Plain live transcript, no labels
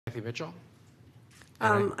Kathy Mitchell.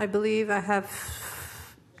 I believe I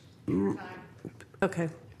have, okay,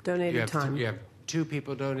 donated time. You have two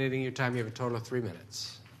people donating your time. You have a total of 3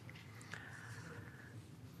 minutes.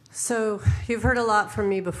 So you've heard a lot from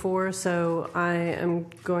me before, so I am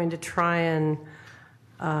going to try and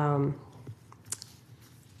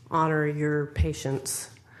honor your patience.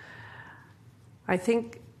 I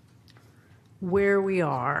think where we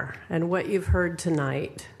are and what you've heard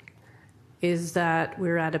tonight is that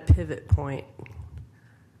we're at a pivot point.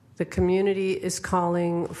 The community is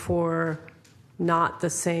calling for not the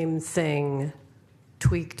same thing,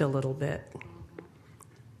 tweaked a little bit.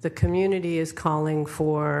 The community is calling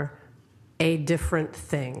for a different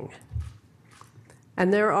thing.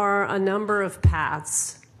 And there are a number of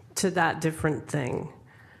paths to that different thing.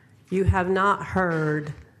 You have not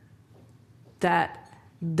heard that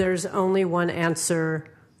there's only one answer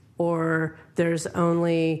or there's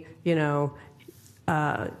only,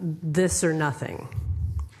 this or nothing.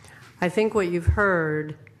 I think what you've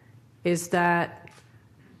heard is that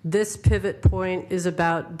this pivot point is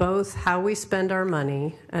about both how we spend our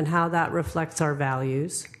money and how that reflects our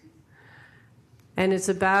values. And it's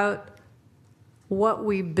about what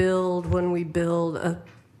we build when we build a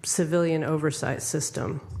civilian oversight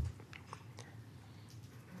system.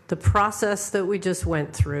 The process that we just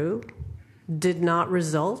went through did not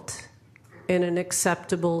result in an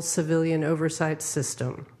acceptable civilian oversight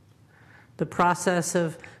system. The process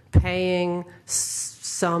of paying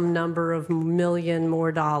some number of million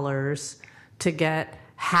more dollars to get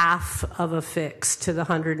half of a fix to the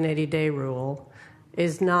 180-day rule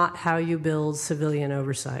is not how you build civilian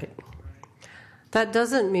oversight. That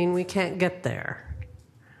doesn't mean we can't get there.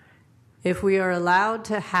 If we are allowed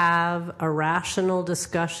to have a rational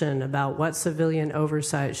discussion about what civilian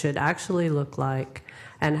oversight should actually look like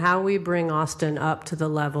and how we bring Austin up to the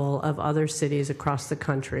level of other cities across the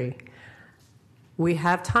country, we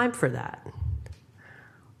have time for that.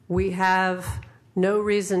 We have no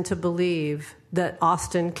reason to believe that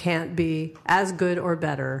Austin can't be as good or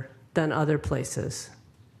better than other places.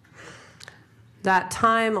 That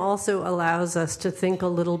time also allows us to think a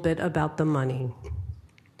little bit about the money.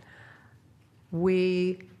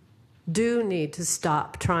 We do need to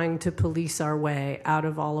stop trying to police our way out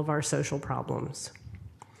of all of our social problems.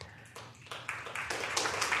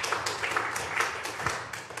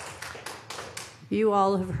 You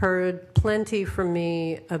all have heard plenty from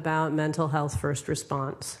me about mental health first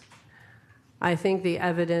response. I think the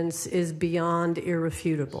evidence is beyond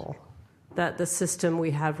irrefutable that the system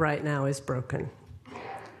we have right now is broken.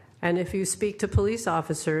 And if you speak to police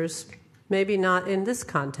officers, maybe not in this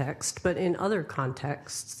context, but in other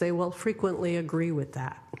contexts, they will frequently agree with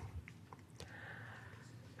that.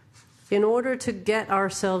 In order to get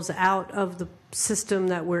ourselves out of the system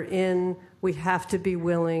that we're in, we have to be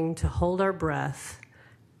willing to hold our breath,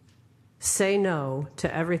 say no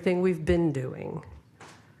to everything we've been doing,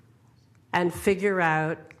 and figure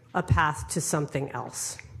out a path to something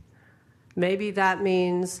else. Maybe that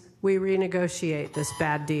means we renegotiate this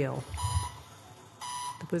bad deal.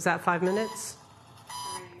 Was that 5 minutes?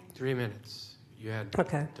 3 minutes. You had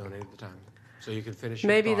okay. Donated the time. So you can finish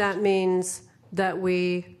Maybe your thoughts. That means that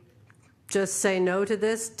we just say no to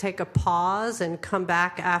this, take a pause, and come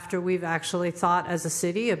back after we've actually thought as a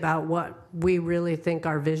city about what we really think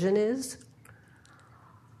our vision is.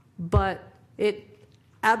 But it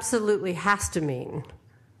absolutely has to mean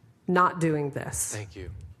not doing this. Thank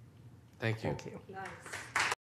you. Thank you. Thank you.